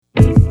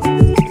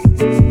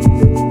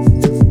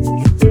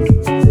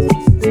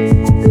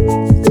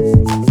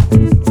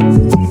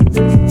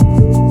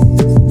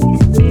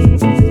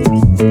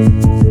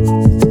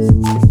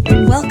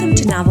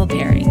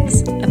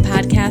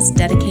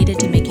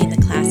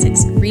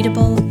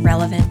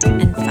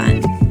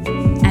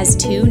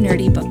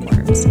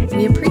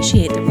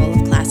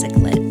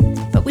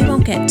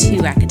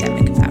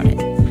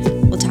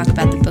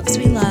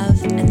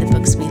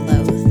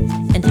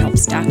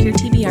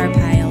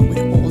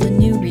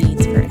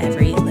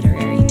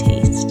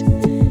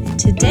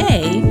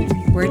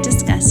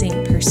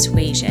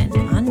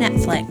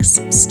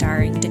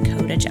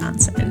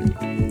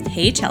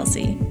Hey,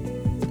 Chelsea.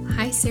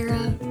 Hi,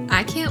 Sarah.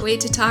 I can't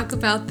wait to talk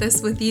about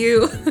this with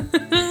you.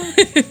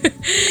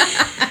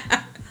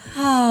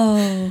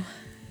 Oh,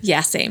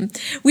 yeah, same.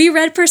 We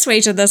read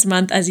Persuasion this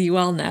month, as you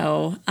all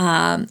know,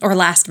 or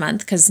last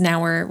month, because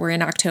now we're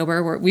in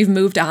October. We've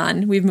moved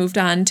on. We've moved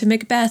on to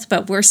Macbeth,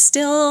 but we're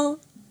still,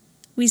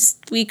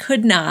 we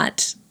could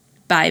not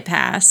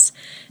bypass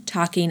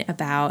talking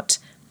about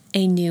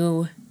a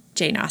new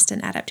Jane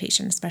Austen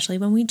adaptation, especially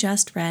when we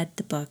just read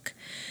the book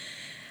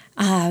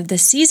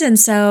this season.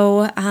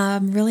 So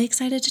I'm really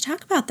excited to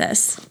talk about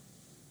this.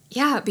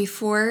 Yeah,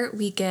 before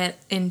we get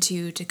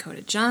into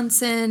Dakota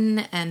Johnson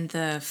and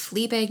the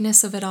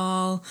Fleabagness of it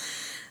all,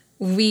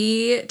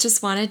 we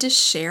just wanted to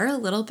share a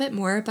little bit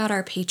more about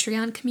our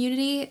Patreon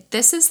community.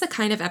 This is the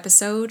kind of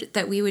episode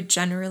that we would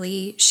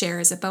generally share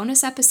as a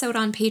bonus episode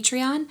on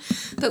Patreon,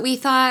 but we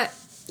thought,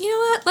 you know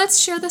what, let's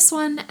share this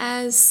one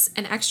as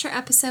an extra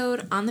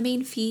episode on the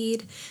main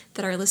feed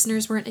that our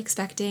listeners weren't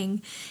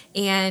expecting.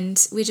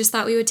 And we just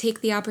thought we would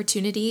take the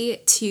opportunity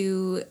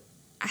to,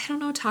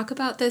 talk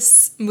about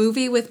this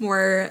movie with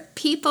more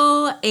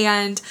people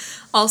and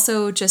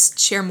also just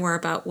share more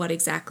about what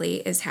exactly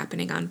is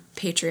happening on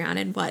Patreon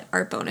and what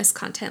our bonus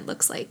content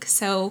looks like.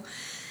 So,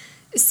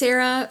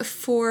 Sarah,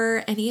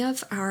 for any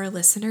of our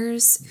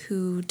listeners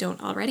who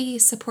don't already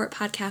support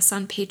podcasts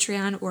on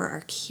Patreon or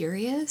are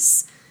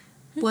curious,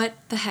 what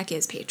the heck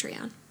is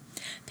Patreon?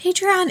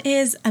 Patreon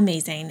is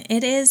amazing.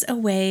 It is a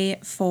way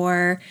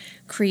for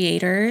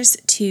creators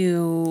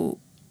to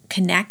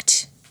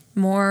connect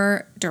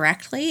more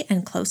directly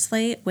and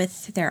closely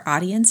with their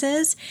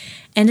audiences.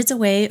 And it's a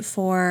way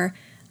for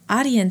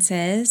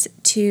audiences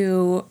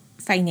to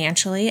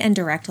financially and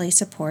directly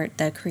support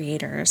the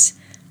creators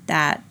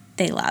that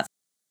they love.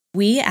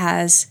 We,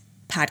 as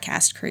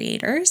podcast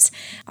creators,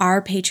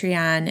 our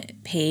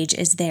Patreon page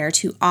is there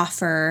to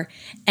offer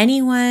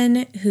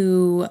anyone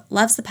who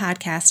loves the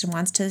podcast and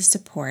wants to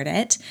support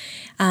it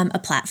a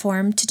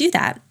platform to do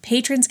that.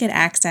 Patrons get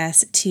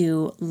access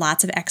to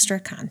lots of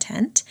extra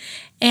content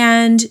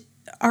and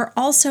are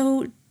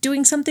also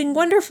doing something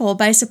wonderful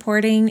by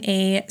supporting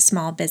a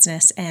small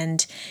business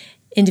and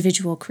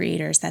individual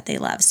creators that they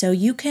love. So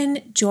you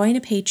can join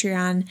a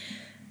Patreon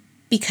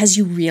because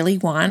you really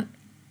want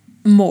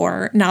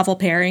more novel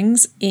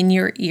pairings in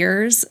your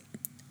ears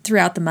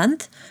throughout the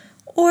month.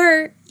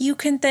 Or you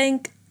can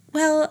think,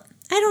 well,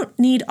 I don't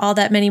need all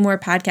that many more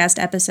podcast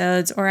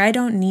episodes, or I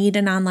don't need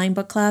an online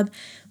book club,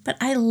 but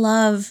I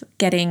love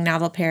getting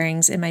novel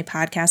pairings in my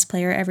podcast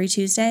player every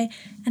Tuesday,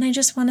 and I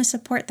just want to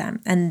support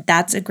them. And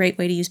that's a great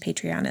way to use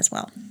Patreon as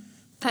well.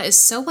 That is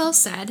so well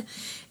said.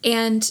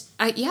 And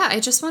I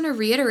just want to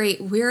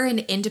reiterate, we're an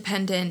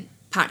independent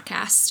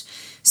podcast.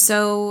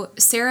 So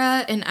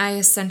Sarah and I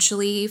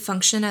essentially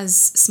function as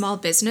small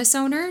business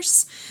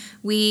owners.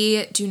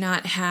 We're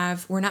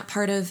not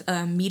part of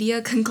a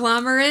media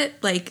conglomerate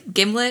like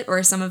Gimlet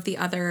or some of the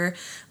other,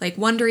 like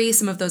Wondery,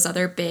 some of those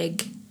other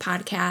big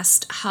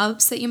podcast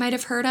hubs that you might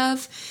have heard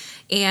of.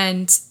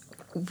 And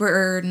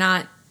we're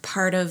not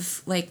part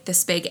of like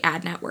this big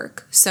ad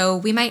network. So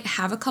we might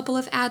have a couple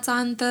of ads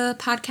on the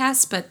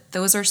podcast, but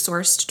those are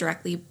sourced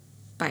directly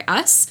by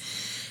us.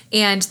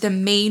 And the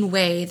main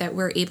way that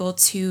we're able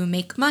to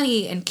make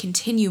money and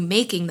continue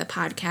making the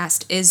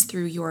podcast is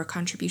through your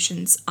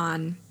contributions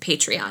on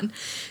Patreon.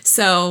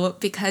 So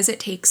because it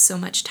takes so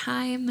much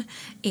time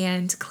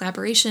and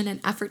collaboration and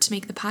effort to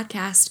make the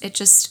podcast, it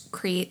just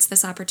creates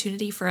this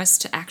opportunity for us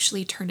to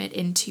actually turn it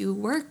into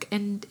work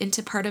and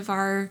into part of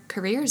our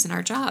careers and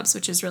our jobs,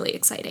 which is really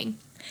exciting.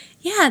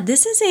 Yeah,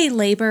 this is a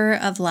labor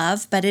of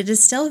love, but it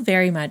is still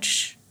very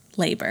much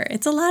labor.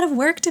 It's a lot of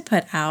work to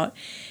put out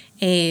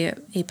a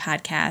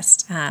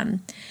podcast.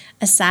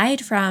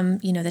 Aside from,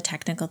 the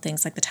technical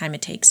things like the time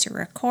it takes to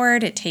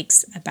record, it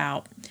takes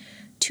about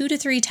 2 to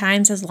 3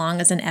 times as long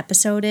as an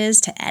episode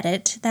is to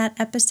edit that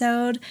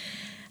episode.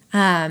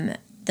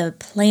 The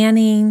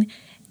planning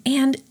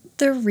and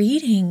the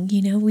reading,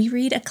 we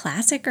read a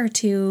classic or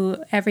two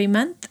every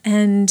month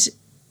and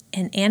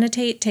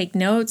annotate, take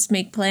notes,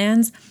 make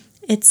plans.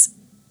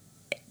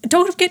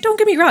 Don't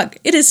get me wrong,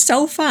 it is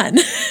so fun.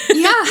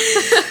 Yeah.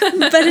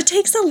 But it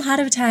takes a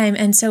lot of time,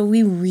 and so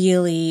we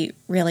really,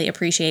 really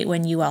appreciate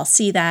when you all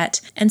see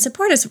that and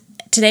support us.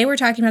 Today we're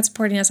talking about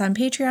supporting us on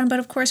Patreon, but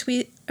of course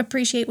we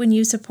appreciate when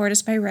you support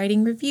us by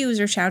writing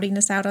reviews or shouting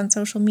us out on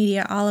social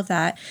media, all of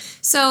that.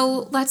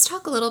 So let's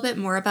talk a little bit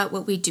more about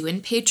what we do in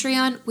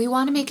Patreon. We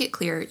want to make it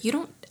clear,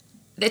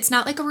 it's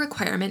not like a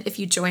requirement if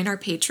you join our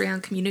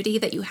Patreon community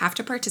that you have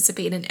to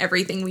participate in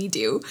everything we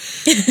do.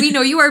 We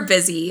know you are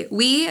busy.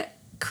 We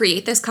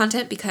create this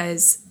content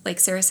because, like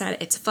Sarah said,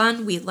 it's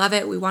fun. We love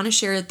it. We want to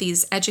share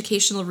these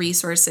educational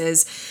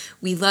resources.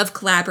 We love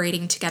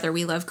collaborating together.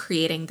 We love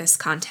creating this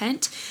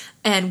content.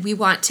 And we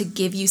want to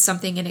give you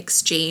something in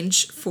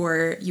exchange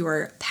for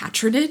your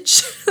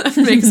patronage. That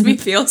makes me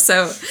feel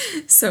so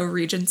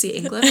Regency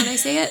England when I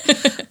say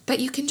it. But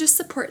you can just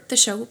support the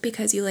show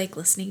because you like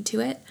listening to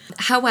it.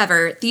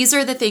 However, these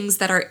are the things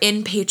that are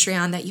in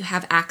Patreon that you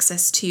have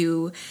access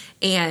to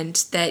and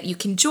that you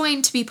can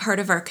join to be part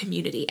of our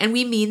community. And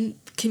we mean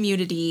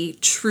community,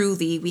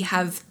 truly. We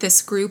have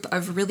this group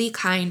of really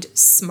kind,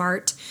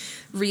 smart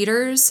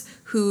readers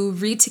who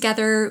read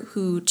together,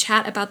 who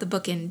chat about the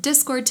book in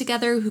Discord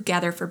together, who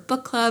gather for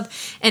book club,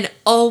 and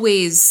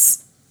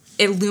always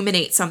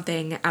illuminate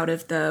something out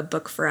of the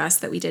book for us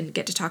that we didn't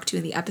get to talk to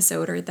in the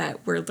episode or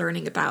that we're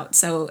learning about.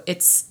 So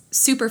it's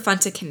super fun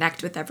to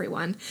connect with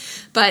everyone.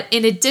 But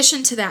in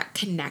addition to that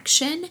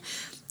connection,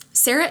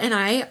 Sarah and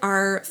I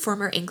are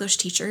former English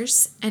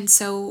teachers, and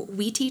so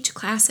we teach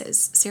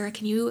classes. Sarah,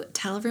 can you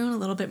tell everyone a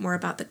little bit more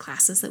about the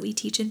classes that we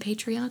teach in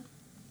Patreon?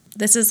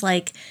 This is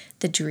like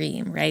the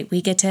dream, right? We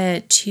get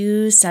to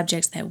choose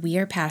subjects that we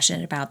are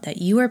passionate about, that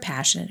you are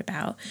passionate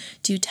about,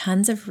 do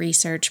tons of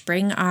research,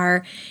 bring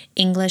our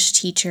English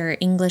teacher,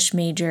 English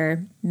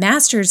major,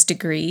 master's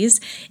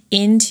degrees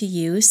into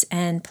use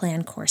and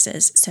plan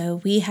courses. So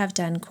we have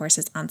done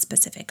courses on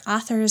specific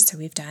authors. So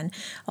we've done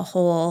a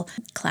whole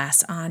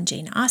class on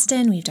Jane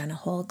Austen. We've done a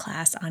whole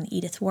class on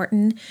Edith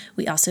Wharton.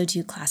 We also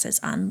do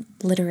classes on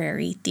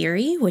literary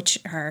theory, which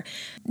are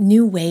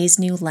new ways,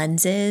 new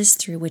lenses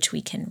through which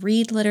we can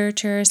read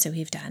literature. So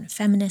we've done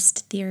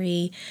feminist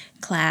theory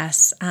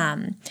class,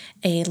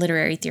 a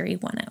literary theory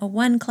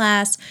 101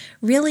 class.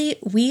 Really,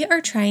 we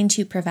are trying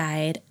to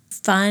provide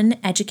fun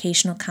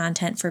educational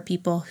content for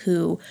people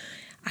who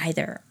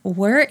either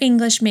were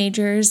English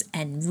majors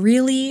and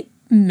really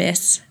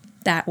miss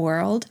that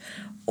world,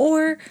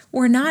 or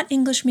were not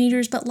English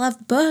majors but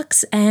love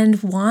books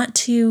and want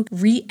to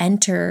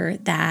re-enter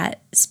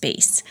that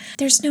space.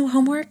 There's no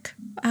homework,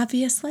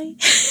 obviously.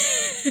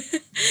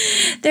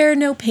 There are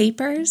no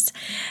papers.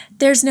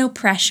 There's no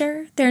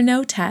pressure. There are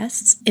no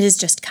tests. It is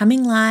just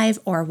coming live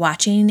or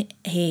watching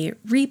a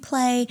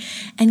replay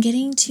and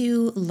getting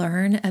to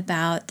learn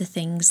about the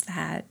things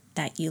that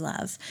you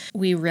love.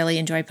 We really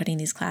enjoy putting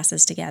these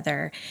classes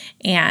together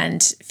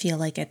and feel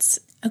like it's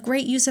a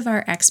great use of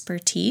our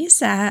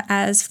expertise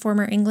as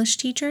former English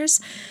teachers.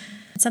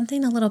 It's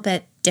something a little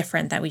bit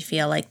different that we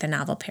feel like the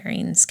Novel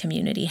Pairings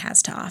community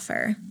has to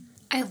offer.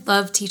 I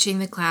love teaching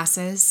the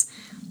classes,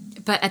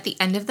 but at the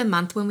end of the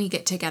month when we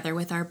get together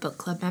with our book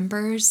club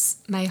members,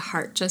 my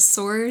heart just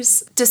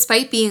soars.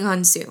 Despite being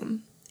on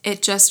Zoom,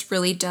 it just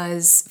really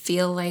does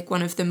feel like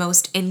one of the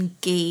most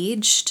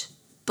engaged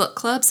book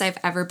clubs I've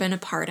ever been a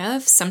part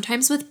of.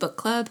 Sometimes with book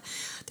club,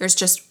 there's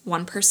just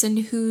one person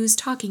who's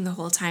talking the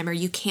whole time, or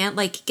you can't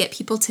get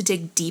people to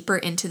dig deeper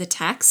into the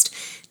text.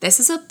 This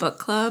is a book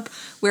club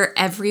where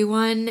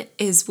everyone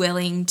is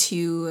willing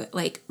to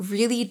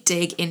really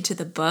dig into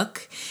the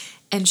book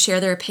and share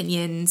their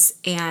opinions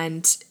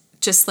and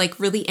just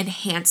really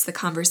enhance the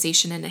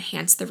conversation and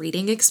enhance the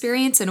reading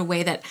experience in a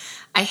way that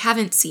I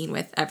haven't seen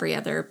with every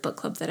other book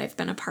club that I've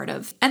been a part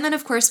of. And then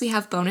of course we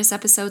have bonus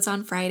episodes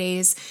on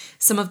Fridays.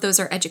 Some of those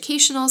are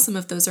educational, some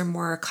of those are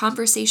more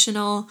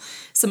conversational,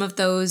 some of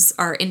those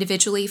are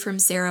individually from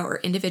Sarah or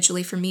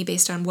individually from me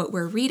based on what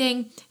we're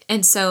reading.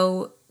 And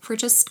so we're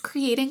just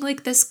creating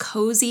this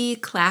cozy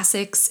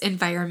classics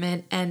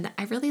environment, and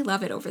I really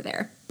love it over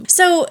there.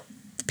 So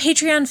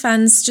Patreon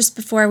funds, just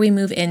before we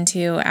move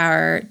into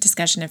our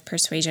discussion of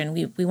persuasion,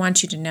 we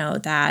want you to know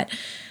that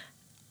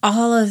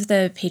all of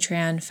the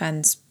Patreon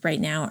funds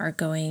right now are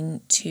going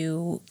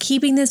to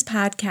keeping this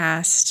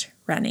podcast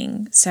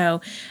running.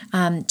 So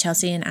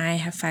Chelsea and I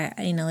have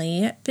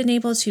finally been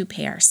able to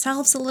pay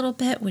ourselves a little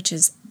bit, which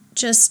is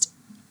just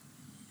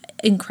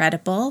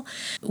incredible.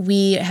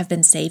 We have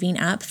been saving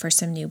up for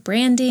some new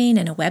branding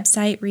and a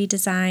website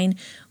redesign.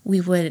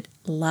 We would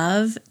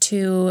love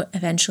to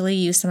eventually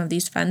use some of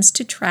these funds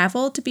to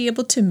travel, to be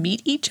able to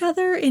meet each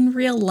other in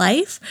real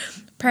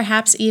life,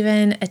 perhaps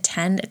even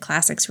attend a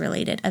classics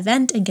related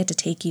event and get to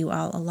take you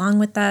all along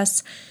with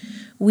us.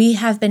 We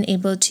have been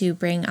able to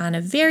bring on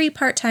a very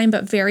part-time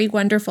but very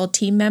wonderful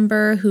team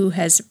member who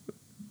has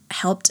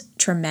helped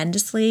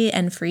tremendously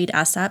and freed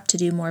us up to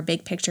do more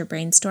big picture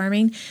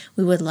brainstorming.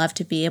 We would love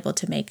to be able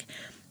to make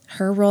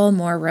her role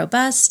more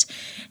robust.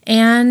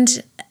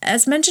 And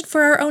as mentioned,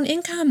 for our own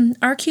income,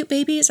 our cute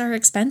babies are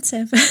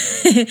expensive.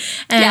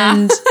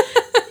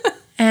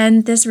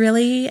 And this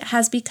really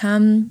has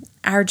become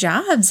our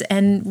jobs,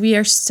 and we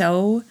are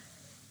so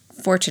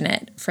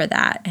fortunate for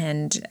that,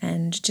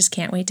 and just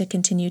can't wait to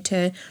continue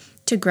to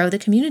grow the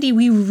community.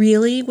 We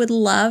really would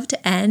love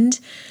to end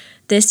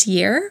this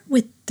year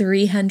with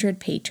 300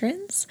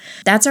 patrons.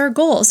 That's our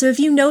goal. So if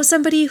you know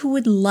somebody who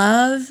would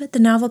love the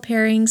Novel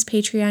Pairings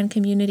Patreon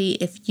community,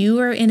 if you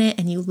are in it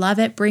and you love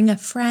it, bring a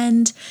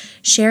friend,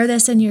 share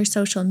this in your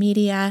social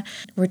media.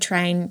 We're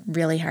trying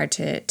really hard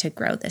to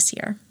grow this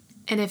year.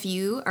 And if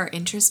you are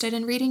interested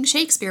in reading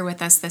Shakespeare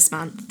with us this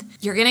month,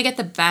 you're going to get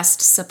the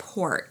best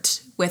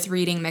support with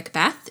reading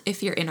Macbeth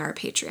if you're in our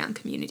Patreon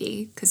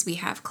community, because we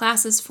have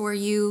classes for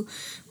you,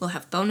 we'll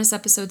have bonus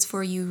episodes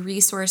for you,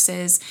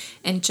 resources,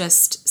 and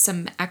just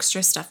some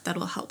extra stuff that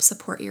will help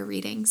support your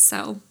reading.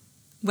 So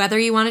whether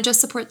you want to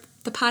just support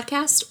the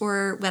podcast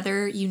or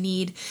whether you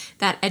need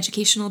that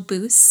educational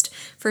boost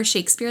for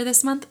Shakespeare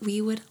this month,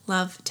 we would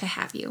love to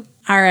have you.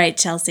 All right,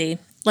 Chelsea.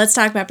 let's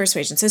talk about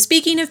Persuasion. So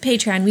speaking of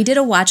Patreon, we did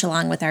a watch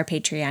along with our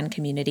Patreon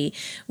community.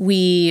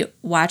 We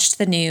watched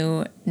the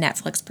new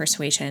Netflix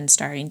Persuasion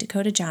starring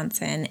Dakota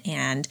Johnson,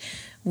 and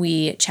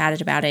we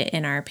chatted about it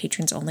in our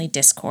patrons only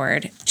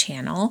Discord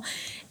channel.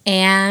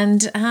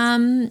 And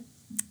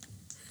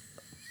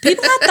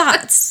people had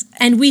thoughts,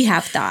 and we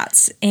have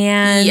thoughts,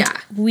 and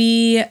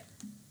we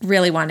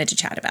really wanted to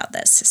chat about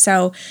this.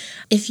 So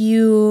if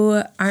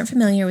you aren't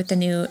familiar with the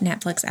new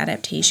Netflix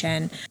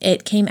adaptation,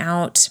 it came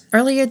out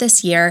earlier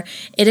this year.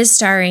 It is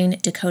starring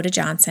Dakota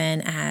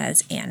Johnson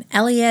as Anne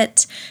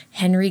Elliot,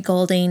 Henry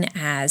Golding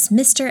as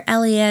Mr.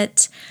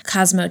 Elliot,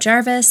 Cosmo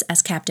Jarvis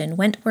as Captain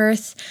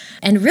Wentworth,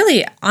 and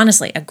really,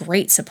 honestly, a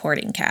great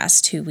supporting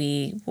cast who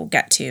we will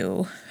get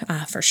to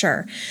for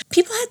sure.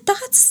 People had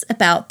thoughts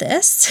about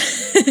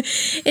this.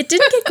 It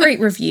didn't get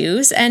great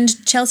reviews,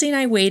 and Chelsea and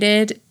I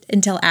waited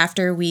until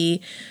after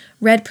we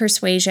read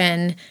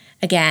Persuasion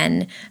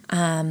again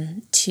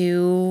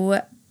to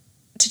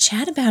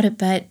chat about it.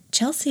 But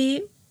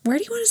Chelsea, where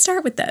do you want to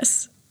start with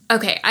this?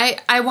 Okay,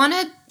 I want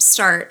to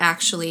start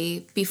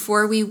actually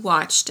before we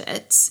watched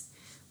it.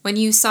 When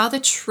you saw the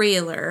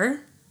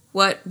trailer,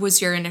 what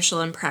was your initial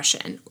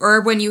impression?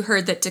 Or when you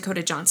heard that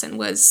Dakota Johnson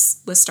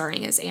was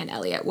starring as Anne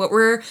Elliot, what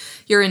were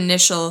your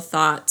initial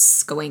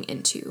thoughts going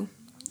into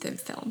the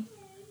film?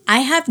 I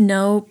have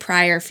no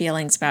prior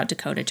feelings about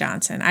Dakota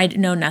Johnson. I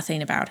know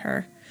nothing about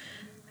her.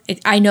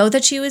 I know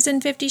that she was in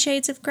 50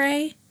 Shades of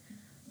Grey.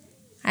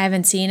 I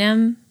haven't seen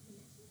him.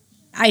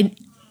 I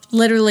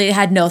literally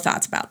had no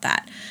thoughts about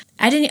that.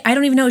 I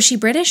don't even know, is she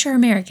British or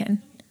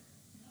American?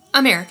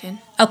 American.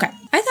 Okay.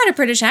 I thought her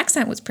British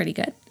accent was pretty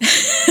good.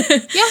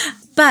 Yeah.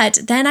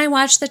 But then I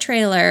watched the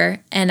trailer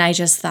and I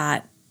just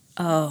thought,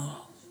 oh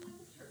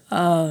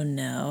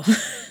no.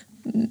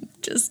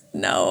 Just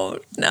no.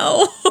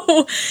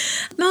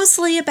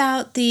 Mostly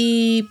about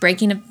the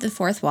breaking of the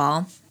fourth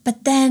wall,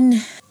 but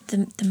then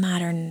the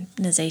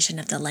modernization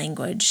of the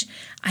language.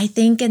 I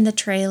think in the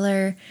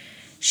trailer,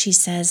 she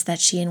says that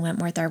she and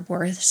Wentworth are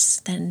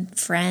worse than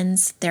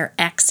friends. They're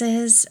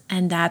exes,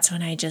 and that's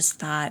when I just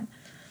thought,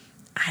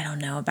 I don't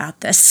know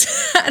about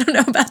this. I don't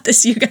know about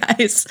this, you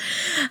guys.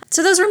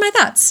 So those were my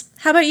thoughts.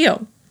 How about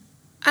you?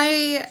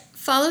 I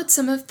followed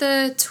some of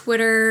the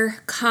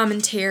Twitter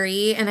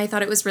commentary, and I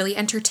thought it was really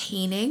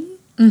entertaining.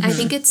 I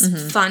think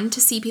it's fun to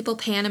see people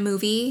pan a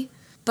movie.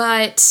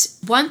 But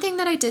one thing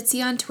that I did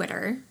see on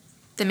Twitter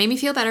that made me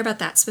feel better about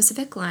that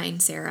specific line,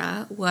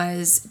 Sarah,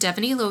 was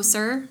Devaney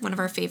Loser, one of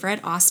our favorite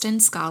Austen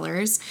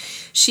scholars.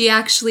 She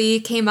actually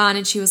came on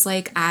and she was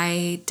like,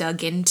 I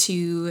dug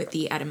into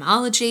the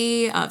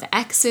etymology of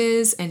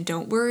exes, and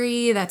don't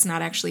worry, that's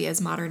not actually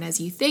as modern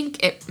as you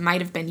think. It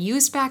might have been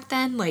used back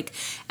then, like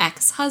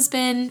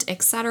ex-husband,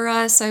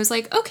 etc. So I was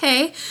like,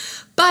 okay.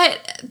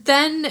 But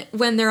then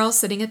when they're all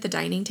sitting at the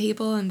dining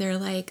table and they're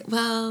like,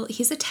 well,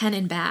 he's a 10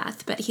 in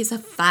Bath, but he's a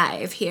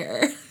 5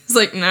 here. It's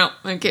like, no,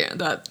 I can't.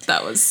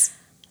 That's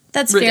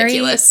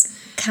ridiculous.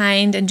 Very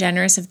kind and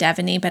generous of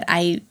Devaney, but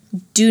I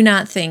do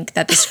not think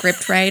that the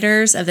script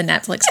writers of the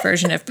Netflix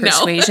version of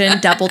Persuasion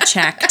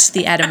double-checked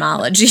the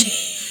etymology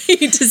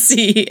to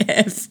see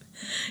if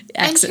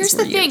exes And here's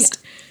were the thing.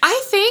 used. I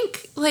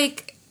think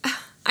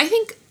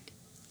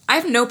I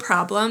have no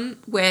problem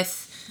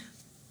with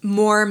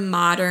more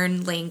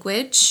modern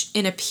language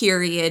in a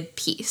period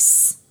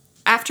piece.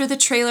 After the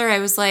trailer, I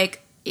was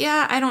like,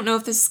 yeah, I don't know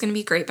if this is going to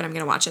be great, but I'm going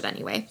to watch it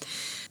anyway.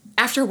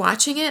 After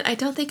watching it, I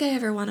don't think I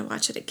ever want to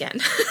watch it again.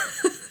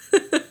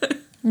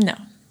 No.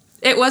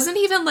 It wasn't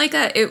even like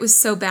it was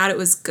so bad it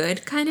was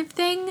good kind of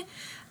thing.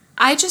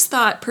 I just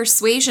thought,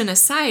 Persuasion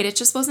aside, it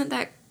just wasn't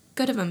that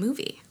good of a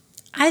movie.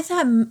 I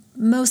thought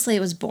mostly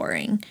it was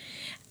boring.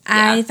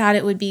 Yeah. I thought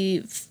it would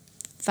be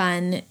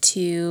fun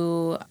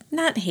to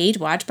not hate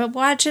watch, but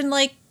watch and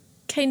like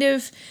kind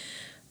of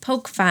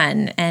poke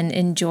fun and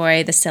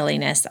enjoy the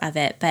silliness of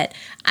it. But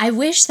I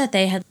wish that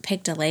they had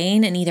picked a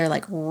lane and either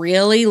like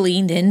really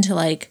leaned into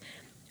like,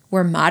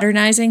 we're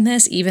modernizing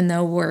this even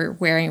though we're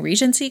wearing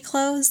Regency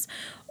clothes,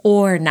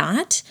 or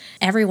not.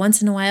 Every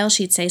once in a while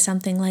she'd say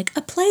something like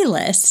a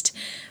playlist,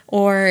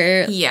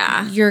 or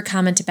your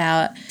comment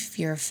about if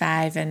you're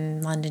 5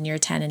 in London, you're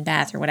 10 in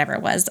Bath, or whatever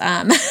it was.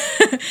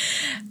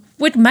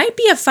 Which might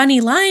be a funny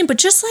line, but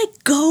just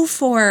like go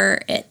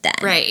for it then.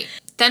 Right.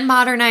 Then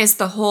modernize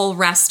the whole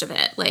rest of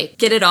it. Like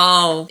get it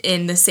all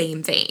in the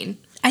same vein.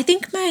 I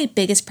think my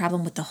biggest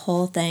problem with the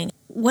whole thing,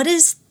 what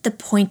is the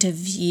point of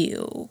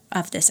view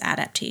of this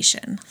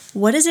adaptation?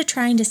 What is it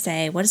trying to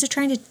say? What is it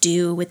trying to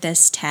do with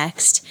this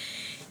text?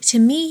 To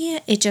me,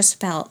 it just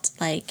felt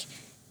like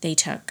they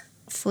took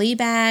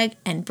Fleabag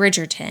and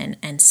Bridgerton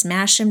and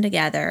smashed them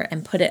together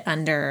and put it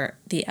under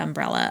the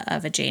umbrella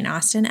of a Jane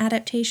Austen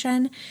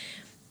adaptation.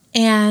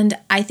 And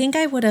I think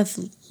I would have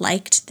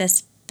liked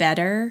this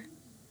better,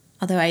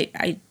 although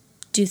I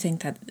do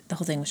think that the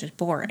whole thing was just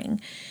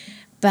boring.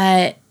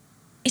 But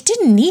it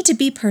didn't need to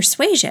be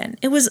Persuasion.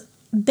 It was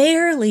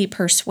barely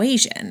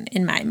Persuasion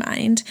in my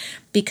mind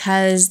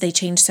because they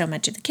changed so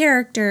much of the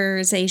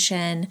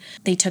characterization.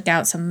 They took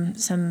out some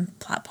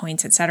plot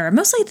points, etc.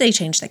 Mostly they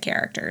changed the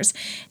characters.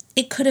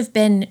 it could have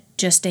been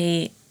just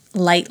a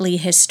lightly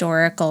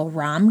historical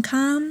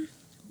rom-com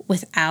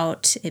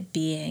without it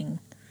being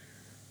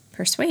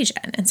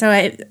Persuasion. And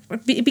so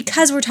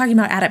because we're talking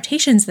about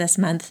adaptations this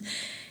month,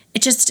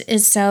 it just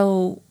is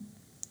so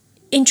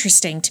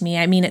interesting to me.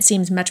 I mean, it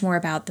seems much more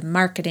about the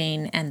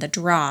marketing and the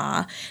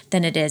draw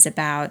than it is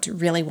about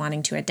really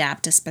wanting to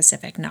adapt a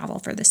specific novel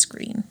for the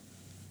screen.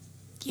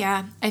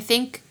 Yeah, I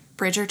think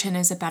Bridgerton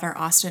is a better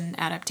Austen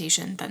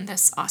adaptation than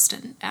this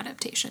Austen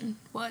adaptation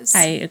was.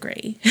 I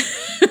agree.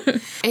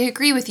 I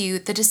agree with you.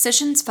 The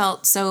decisions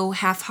felt so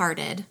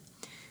half-hearted.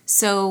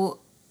 So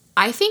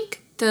I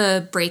think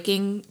the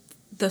breaking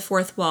the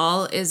fourth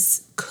wall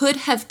could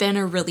have been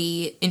a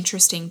really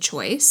interesting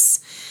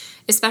choice,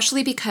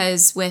 especially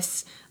because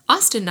with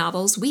Austen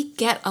novels, we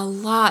get a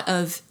lot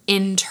of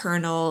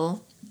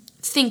internal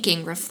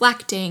thinking,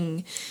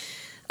 reflecting,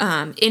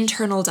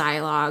 internal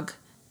dialogue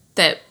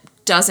that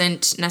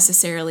doesn't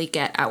necessarily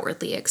get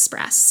outwardly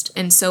expressed.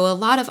 And so a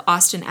lot of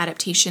Austen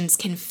adaptations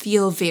can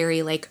feel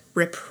very like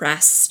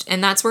repressed,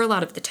 and that's where a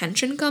lot of the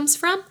tension comes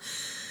from.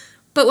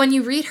 But when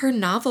you read her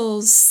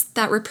novels,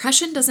 that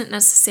repression doesn't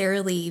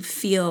necessarily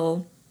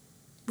feel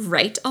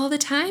right all the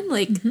time.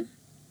 Like,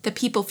 the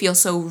people feel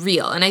so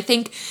real. And I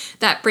think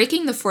that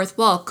breaking the fourth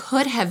wall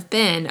could have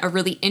been a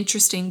really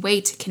interesting way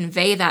to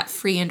convey that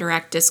free and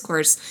direct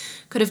discourse,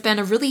 could have been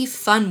a really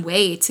fun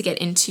way to get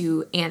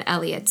into Anne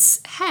Elliot's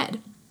head.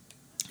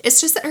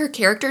 It's just that her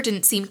character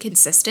didn't seem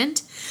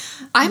consistent.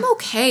 I'm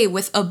okay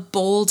with a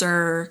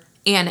bolder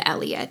Anne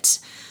Elliot.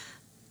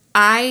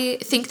 I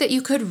think that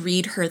you could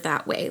read her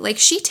that way. Like,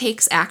 she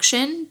takes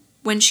action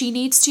when she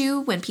needs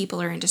to, when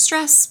people are in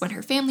distress, when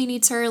her family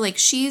needs her. Like,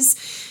 she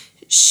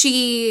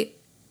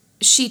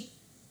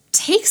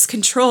takes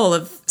control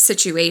of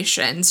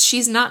situations.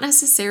 She's not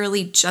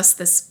necessarily just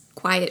this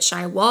quiet,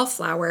 shy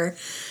wallflower.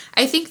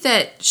 I think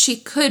that she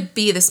could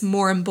be this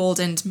more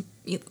emboldened,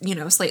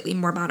 slightly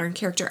more modern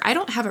character. I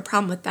don't have a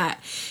problem with that.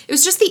 It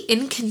was just the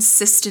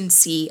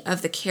inconsistency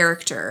of the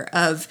character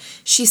of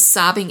she's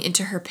sobbing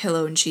into her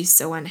pillow and she's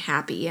so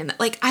unhappy. And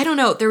I don't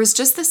know, there was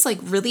just this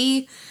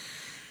really,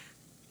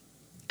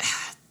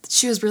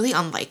 she was really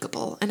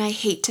unlikable. And I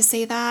hate to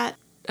say that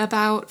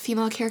about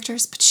female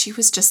characters, but she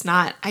was just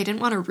not, I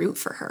didn't want to root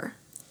for her.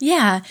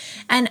 Yeah.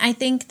 And I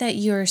think that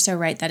you're so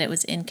right that it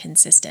was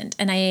inconsistent.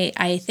 And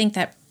I think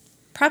that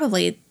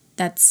probably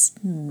that's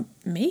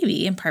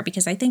maybe in part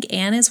because I think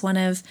Anne is one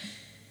of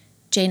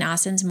Jane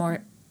Austen's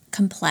more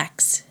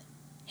complex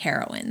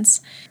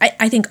heroines.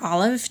 I think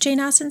all of Jane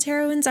Austen's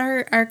heroines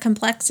are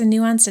complex and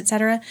nuanced,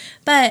 etc.,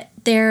 but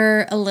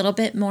they're a little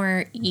bit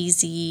more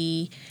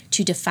easy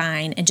to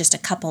define in just a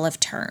couple of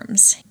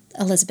terms.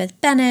 Elizabeth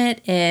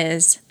Bennet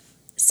is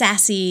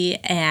sassy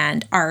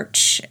and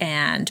arch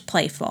and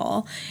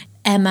playful.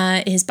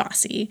 Emma is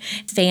bossy.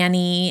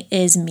 Fanny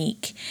is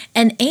meek.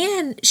 And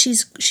Anne,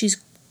 she's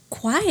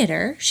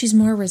quieter, she's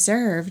more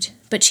reserved,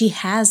 but she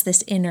has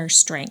this inner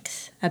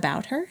strength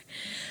about her.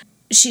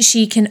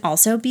 She can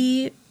also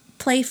be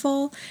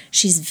playful.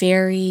 She's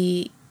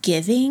very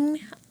giving,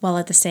 while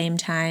at the same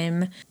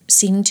time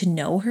seeming to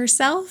know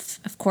herself.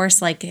 Of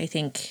course, I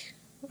think,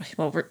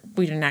 we're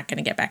not going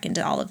to get back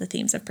into all of the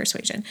themes of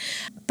Persuasion.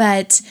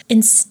 But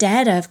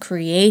instead of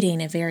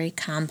creating a very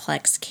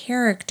complex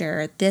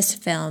character, this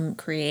film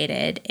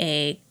created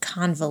a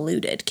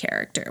convoluted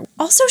character.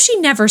 Also, she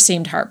never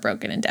seemed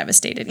heartbroken and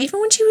devastated, even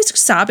when she was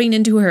sobbing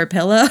into her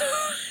pillow.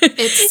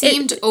 It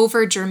seemed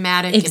over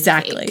dramatic.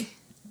 Exactly. And fake.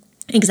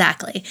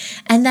 Exactly.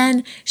 And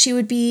then she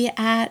would be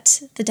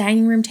at the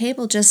dining room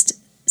table just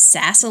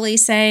sassily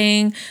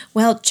saying,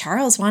 well,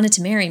 Charles wanted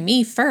to marry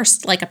me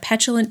first, like a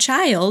petulant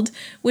child,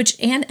 which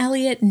Anne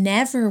Elliot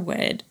never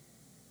would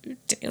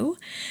do.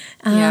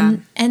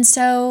 And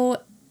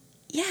so,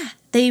 yeah,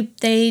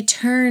 they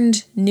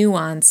turned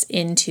nuance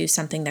into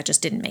something that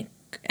just didn't make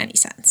any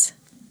sense.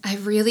 I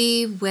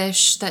really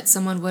wish that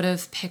someone would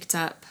have picked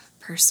up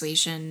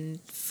Persuasion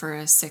for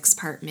a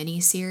 6-part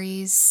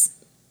miniseries,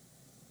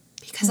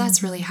 because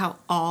that's really how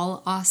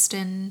all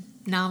Austen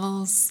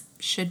novels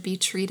should be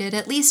treated,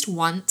 at least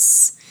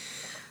once.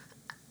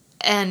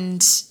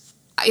 And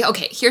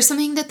here's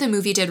something that the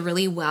movie did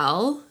really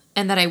well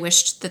and that I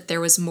wished that there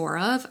was more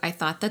of. I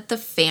thought that the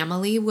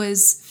family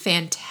was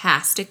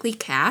fantastically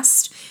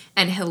cast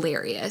and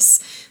hilarious.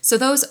 So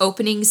those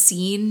opening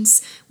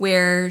scenes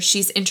where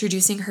she's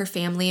introducing her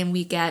family and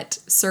we get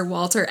Sir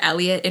Walter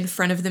Elliot in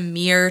front of the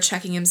mirror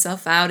checking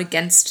himself out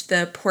against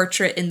the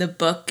portrait in the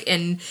book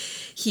and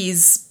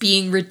he's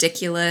being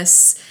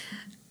ridiculous.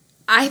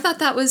 I thought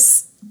that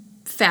was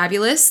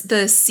fabulous.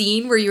 The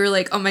scene where you were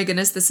like, oh my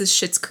goodness, this is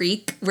Schitt's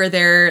Creek, where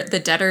the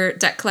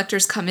debt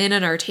collectors come in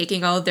and are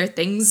taking all of their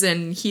things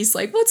and he's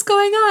like, what's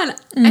going on?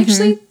 I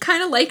actually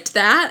kind of liked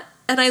that,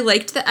 and I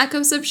liked the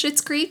echoes of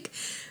Schitt's Creek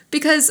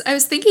because I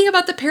was thinking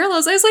about the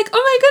parallels. I was like,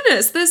 oh my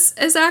goodness, this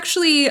is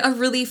actually a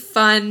really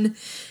fun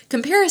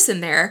comparison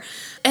there.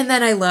 And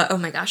then oh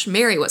my gosh,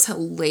 Mary was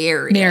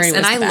hilarious. Mary was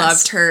and I the best.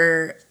 loved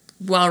her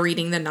while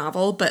reading the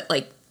novel, but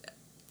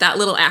that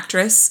little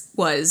actress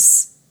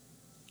was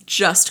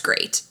just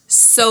great.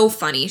 So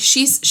funny.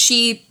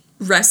 She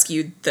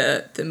rescued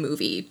the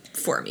movie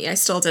for me. I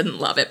still didn't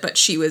love it, but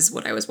she was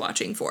what I was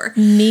watching for.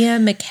 Mia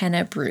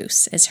McKenna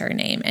Bruce is her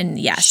name. And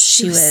yes,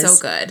 she was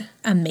so good.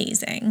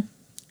 Amazing.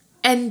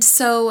 And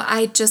so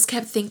I just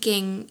kept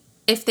thinking,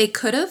 if they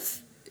could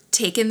have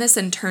taken this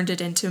and turned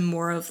it into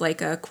more of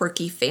like a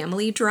quirky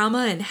family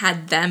drama and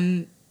had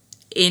them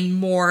in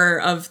more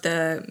of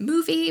the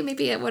movie,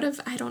 maybe it would have,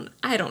 I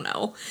don't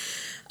know.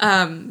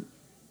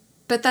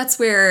 But that's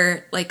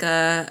where like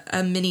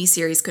a mini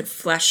series could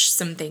flesh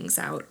some things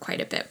out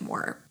quite a bit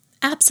more.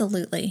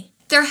 Absolutely.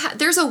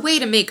 There's a way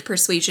to make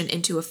Persuasion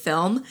into a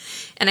film,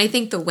 and I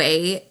think the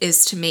way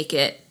is to make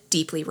it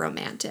deeply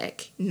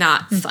romantic,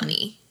 not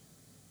funny.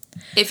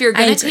 If you're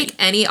going to take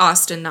any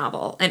Austen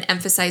novel and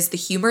emphasize the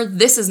humor,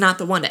 this is not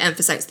the one to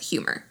emphasize the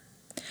humor.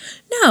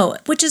 No,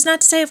 which is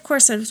not to say, of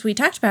course, as we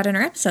talked about in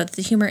our episodes,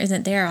 the humor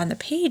isn't there on the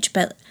page.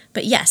 But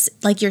yes,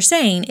 like you're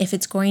saying, if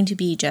it's going to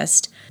be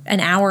just an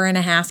hour and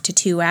a half to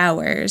 2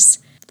 hours,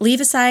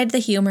 leave aside the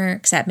humor,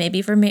 except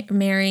maybe for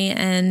Mary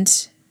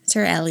and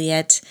Sir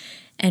Eliot,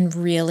 and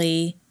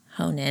really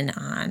hone in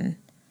on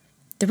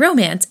the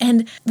romance.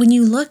 And when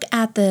you look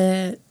at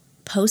the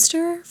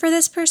poster for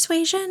this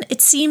Persuasion,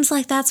 it seems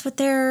like that's what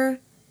they're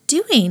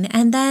doing.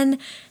 And then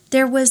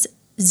there was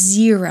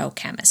zero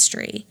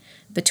chemistry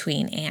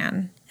between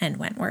Anne and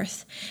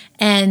Wentworth.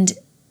 And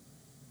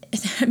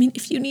I mean,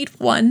 if you need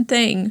one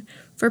thing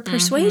for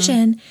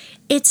Persuasion,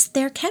 it's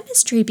their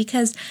chemistry,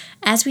 because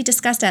as we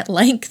discussed at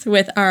length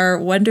with our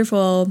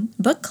wonderful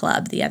book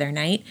club the other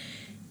night,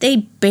 they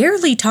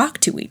barely talk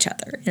to each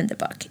other in the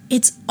book.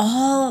 It's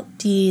all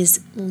these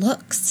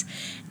looks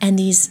and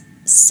these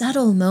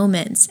subtle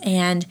moments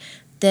and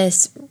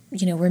this,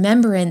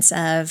 remembrance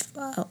of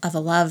a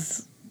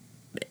love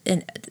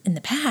in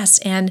the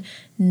past, and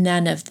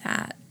none of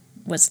that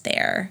was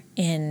there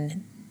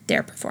in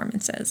their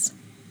performances.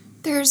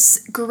 There's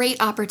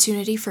great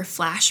opportunity for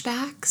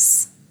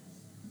flashbacks.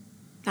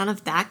 None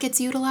of that gets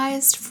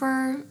utilized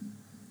for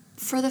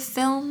the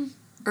film,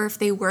 or if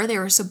they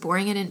were so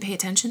boring I didn't pay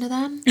attention to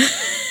them.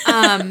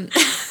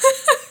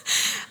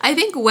 I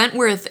think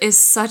Wentworth is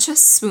such a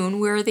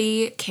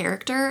swoon-worthy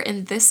character,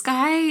 and this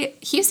guy,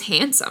 he's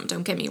handsome,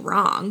 don't get me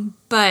wrong,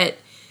 but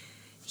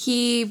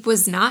he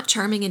was not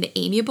charming and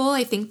amiable.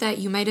 I think that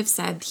you might have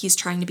said he's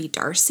trying to be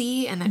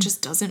Darcy, and that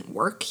just doesn't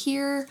work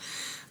here.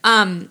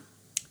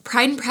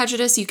 Pride and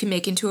Prejudice you can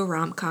make into a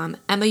rom-com.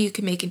 Emma you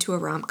can make into a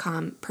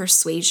rom-com.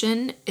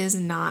 Persuasion is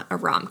not a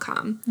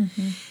rom-com.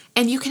 Mm-hmm.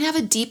 And you can have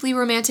a deeply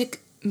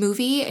romantic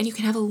movie and you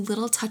can have a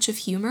little touch of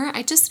humor.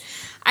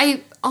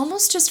 I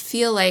almost just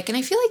feel like, and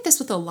I feel like this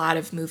with a lot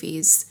of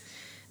movies,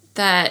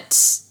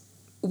 that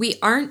we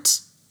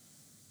aren't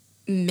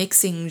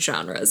mixing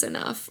genres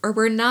enough, or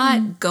we're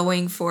not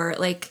going for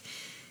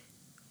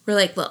we're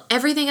like, well,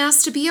 everything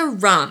has to be a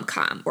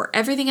rom-com, or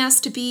everything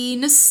has to be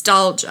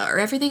nostalgia, or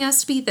everything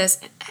has to be this.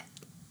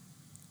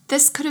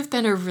 This could have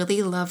been a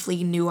really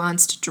lovely,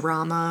 nuanced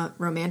drama,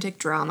 romantic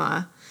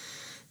drama,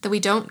 that we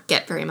don't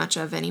get very much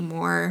of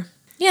anymore.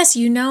 Yes,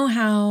 you know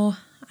how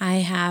I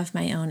have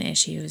my own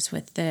issues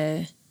with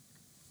the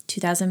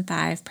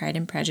 2005 Pride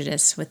and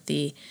Prejudice, with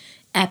the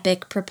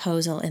epic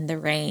proposal in the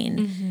rain.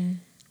 Mm-hmm.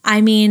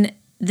 I mean,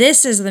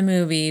 this is the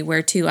movie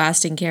where two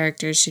Austen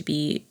characters should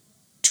be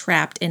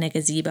trapped in a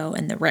gazebo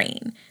in the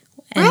rain.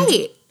 And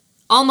right.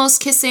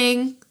 Almost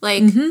kissing,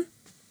 give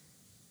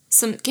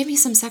me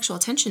some sexual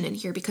attention in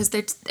here, because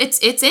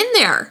it's in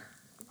there.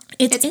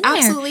 It's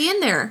absolutely in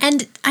there.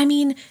 And I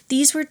mean,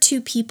 these were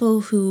two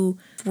people who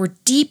were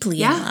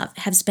deeply in love,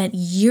 have spent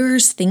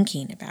years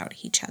thinking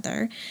about each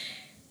other.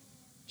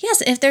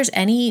 Yes, if there's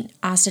any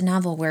Austen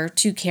novel where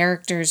two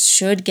characters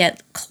should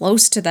get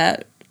close to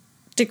that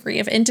degree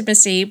of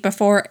intimacy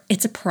before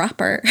it's a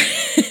proper,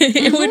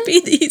 it would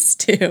be these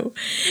two.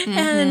 Mm-hmm.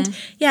 And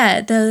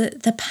yeah,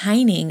 the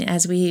pining,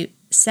 as we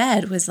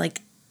said, was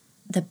like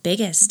the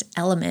biggest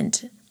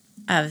element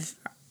of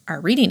our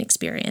reading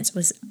experience,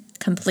 was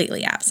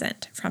completely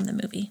absent from the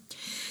movie.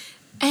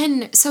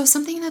 And so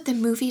something that the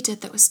movie did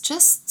that was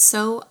just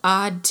so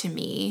odd to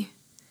me,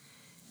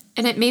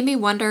 and it made me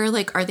wonder,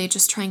 are they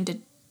just trying to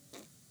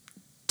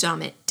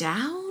dumb it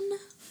down?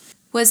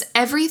 Was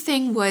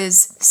everything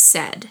was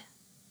said.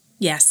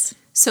 Yes.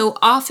 So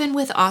often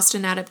with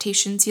Austen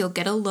adaptations, you'll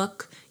get a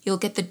look, you'll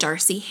get the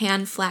Darcy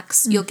hand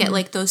flex, you'll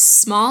get those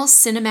small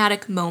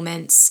cinematic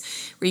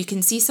moments where you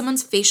can see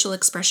someone's facial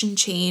expression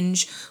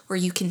change, or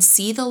you can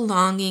see the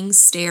longing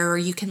stare, or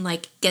you can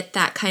get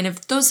that kind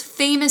of, those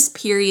famous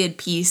period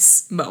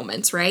piece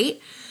moments,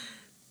 right?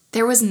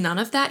 There was none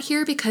of that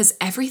here, because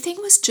everything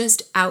was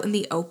just out in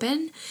the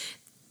open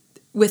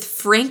with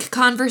frank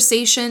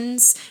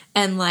conversations,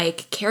 and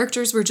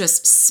characters were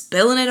just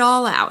spilling it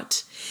all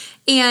out.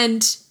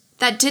 And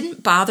that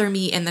didn't bother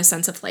me in the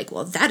sense of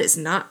well, that is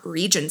not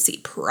Regency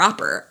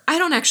proper. I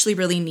don't actually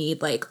really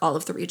need all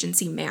of the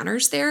Regency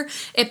manners there.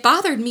 It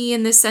bothered me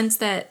in the sense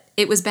that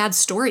it was bad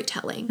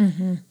storytelling.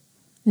 Mm-hmm.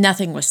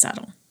 Nothing was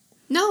subtle.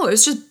 No, it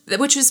was just,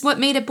 which is what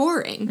made it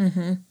boring.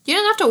 Mm-hmm. You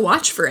didn't have to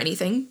watch for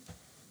anything.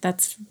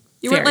 That's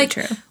you very weren't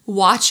true.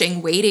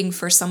 Watching, waiting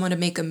for someone to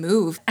make a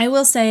move. I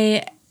will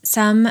say,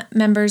 some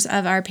members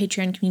of our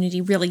Patreon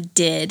community really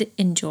did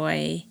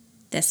enjoy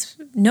this.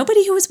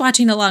 Nobody who was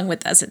watching along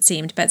with us, it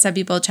seemed, but some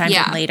people chimed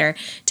in later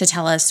to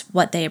tell us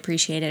what they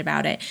appreciated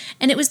about it.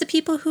 And it was the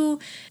people who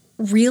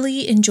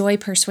really enjoy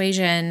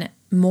Persuasion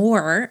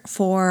more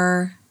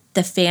for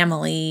the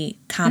family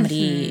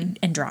comedy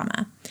and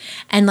drama.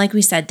 And like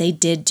we said, they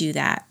did do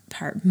that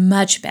part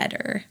much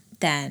better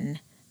than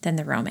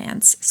the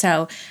romance.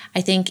 So I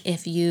think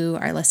if you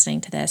are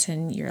listening to this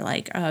and you're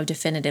like, oh,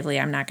 definitively,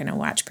 I'm not going to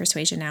watch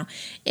Persuasion now.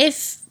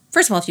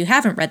 First of all, if you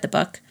haven't read the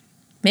book,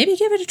 maybe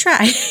give it a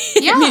try.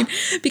 Yeah.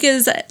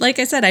 Because like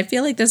I said, I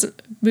feel like this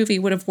movie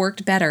would have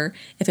worked better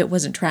if it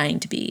wasn't trying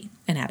to be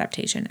an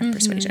adaptation of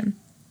Persuasion.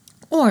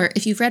 Or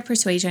if you've read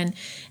Persuasion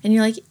and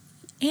you're like,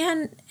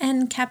 Anne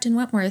and Captain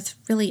Wentworth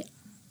really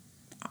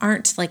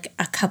aren't like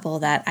a couple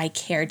that I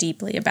care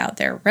deeply about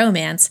their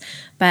romance,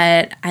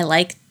 but I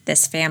like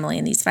this family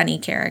and these funny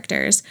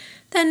characters,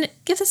 then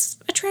give this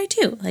a try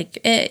too. Like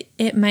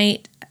it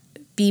might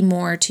be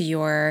more to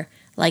your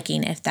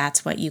liking if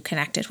that's what you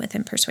connected with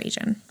in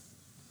Persuasion.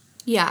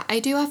 Yeah, I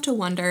do have to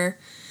wonder.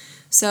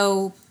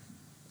 So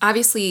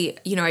obviously,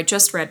 I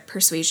just read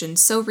Persuasion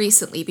so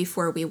recently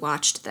before we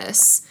watched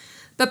this.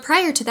 But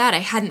prior to that, I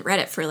hadn't read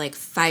it for like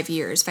 5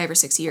 or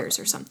 6 years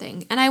or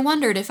something. And I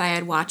wondered if I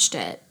had watched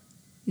it,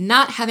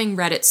 not having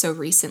read it so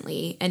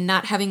recently and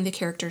not having the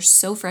characters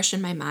so fresh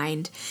in my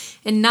mind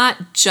and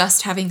not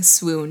just having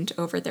swooned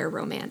over their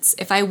romance,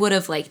 if I would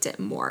have liked it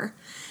more.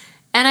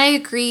 And I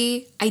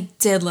agree, I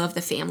did love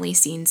the family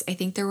scenes. I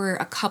think there were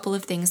a couple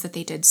of things that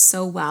they did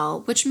so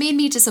well, which made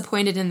me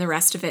disappointed in the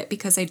rest of it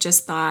because I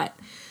just thought,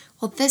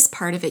 well, this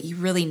part of it you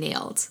really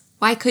nailed.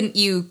 Why couldn't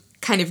you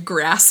kind of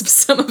grasp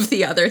some of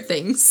the other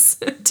things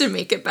to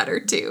make it better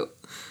too?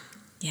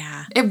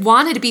 Yeah. It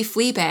wanted to be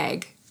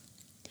Fleabag.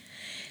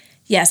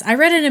 Yes, I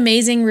read an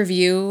amazing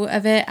review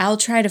of it. I'll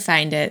try to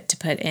find it to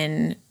put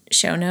in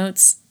show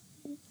notes.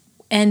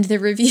 And the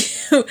review,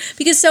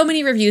 because so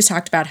many reviews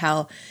talked about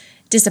how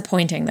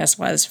disappointing this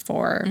was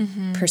for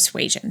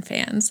Persuasion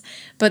fans.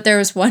 But there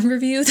was one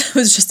review that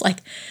was just like,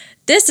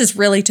 this is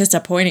really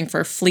disappointing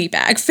for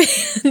Fleabag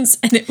fans.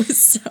 And it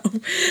was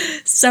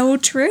so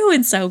true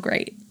and so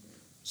great.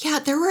 Yeah,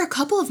 there were a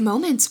couple of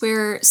moments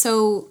where,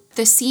 so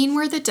the scene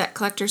where the debt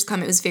collectors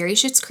come, it was very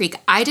Schitt's Creek.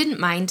 I didn't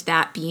mind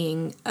that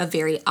being a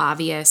very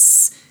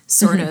obvious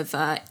sort of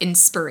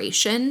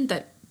inspiration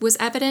that was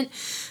evident.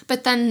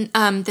 But then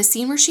the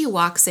scene where she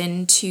walks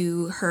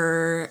into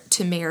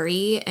to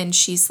Mary and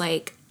she's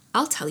like,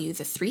 I'll tell you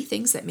the 3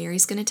 things that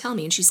Mary's going to tell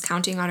me. And she's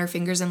counting on her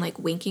fingers and like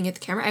winking at the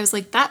camera. I was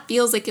like, that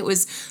feels like it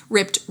was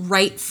ripped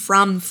right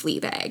from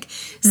Fleabag.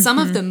 Some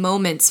of the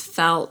moments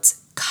felt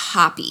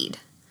copied.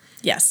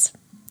 Yes.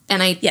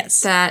 And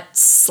that's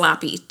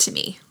sloppy to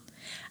me.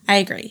 I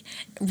agree.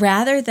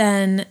 Rather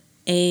than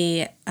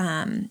a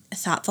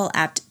thoughtful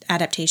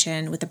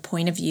adaptation with a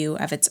point of view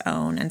of its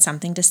own and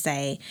something to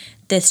say,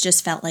 this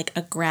just felt like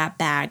a grab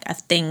bag of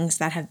things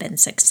that have been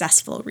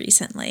successful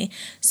recently.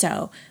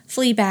 So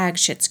Fleabag,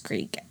 Schitt's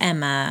Creek,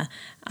 Emma,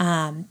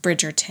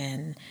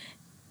 Bridgerton,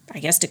 I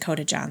guess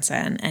Dakota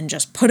Johnson, and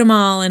just put them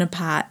all in a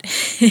pot.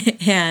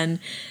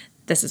 And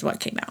this is what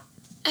came out.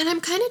 And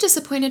I'm kind of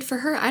disappointed for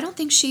her. I don't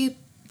think she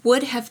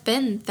would have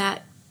been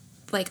that,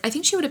 I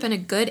think she would have been a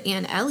good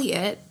Anne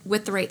Elliot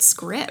with the right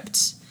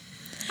script.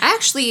 I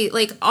actually,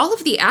 all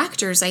of the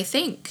actors, I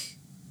think,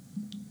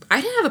 I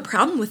didn't have a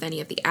problem with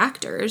any of the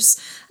actors.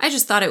 I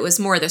just thought it was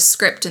more the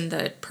script and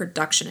the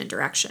production and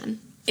direction.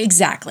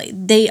 Exactly.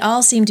 They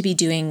all seem to be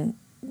doing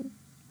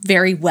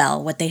very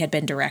well what they had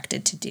been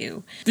directed to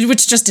do,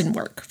 which just didn't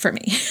work for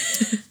me.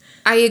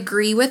 I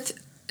agree with...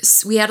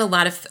 We had a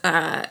lot of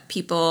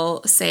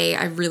people say,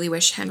 I really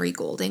wish Henry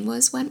Golding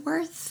was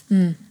Wentworth.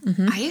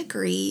 Mm-hmm. I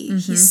agree.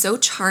 Mm-hmm. He's so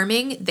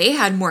charming. They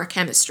had more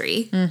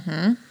chemistry.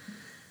 Mm-hmm.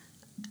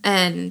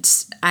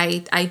 And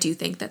I do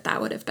think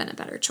that would have been a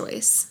better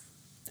choice.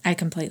 I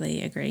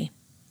completely agree.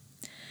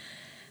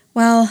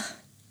 Well,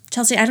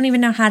 Chelsea, I don't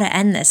even know how to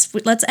end this.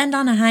 Let's end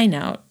on a high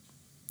note.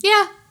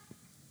 Yeah.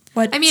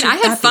 I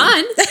had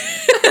fun.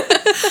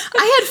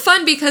 I had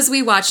fun because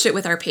we watched it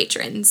with our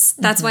patrons.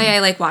 That's why I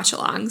like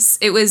watch-alongs.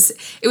 It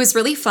was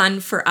really fun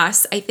for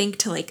us, I think,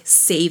 to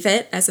save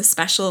it as a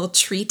special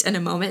treat and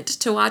a moment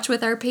to watch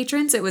with our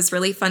patrons. It was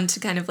really fun to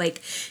kind of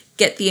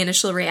get the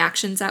initial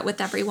reactions out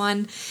with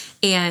everyone.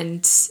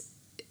 And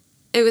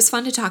it was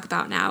fun to talk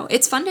about now.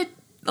 It's fun to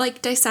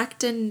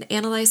dissect and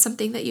analyze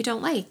something that you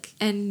don't like.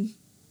 And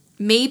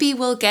maybe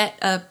we'll get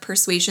a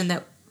Persuasion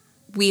that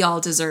we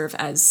all deserve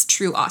as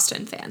true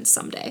Austen fans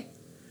someday.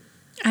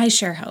 I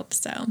sure hope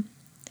so.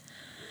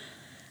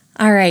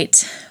 All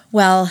right.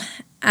 Well,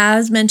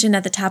 as mentioned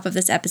at the top of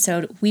this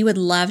episode, we would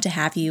love to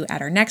have you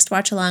at our next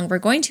watch along. We're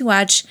going to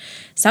watch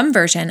some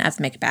version of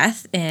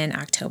Macbeth in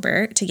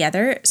October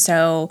together.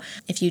 So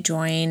if you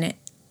join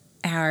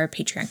our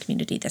Patreon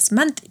community this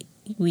month,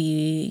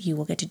 you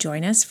will get to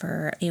join us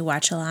for a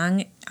watch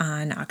along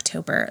on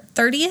October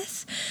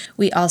 30th.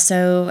 We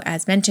also,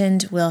 as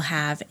mentioned, will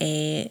have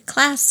a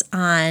class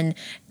on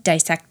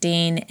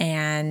dissecting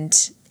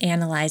and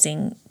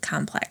analyzing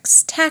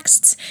complex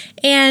texts,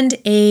 and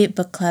a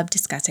book club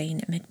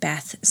discussing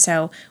Macbeth.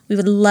 So we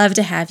would love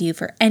to have you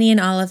for any and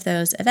all of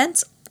those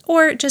events,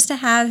 or just to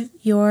have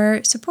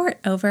your support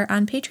over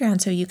on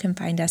Patreon. So you can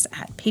find us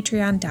at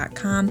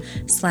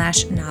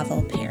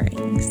patreon.com/novel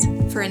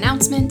pairings. For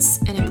announcements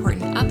and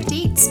important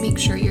updates, make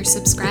sure you're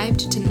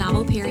subscribed to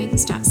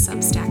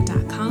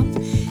novelpairings.substack.com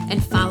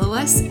and follow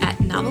us at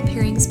Novel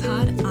Pairings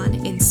Pod on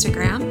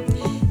Instagram.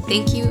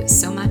 Thank you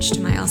so much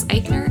to Miles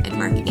Eichner and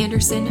Mark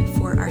Anderson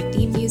for our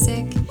theme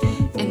music.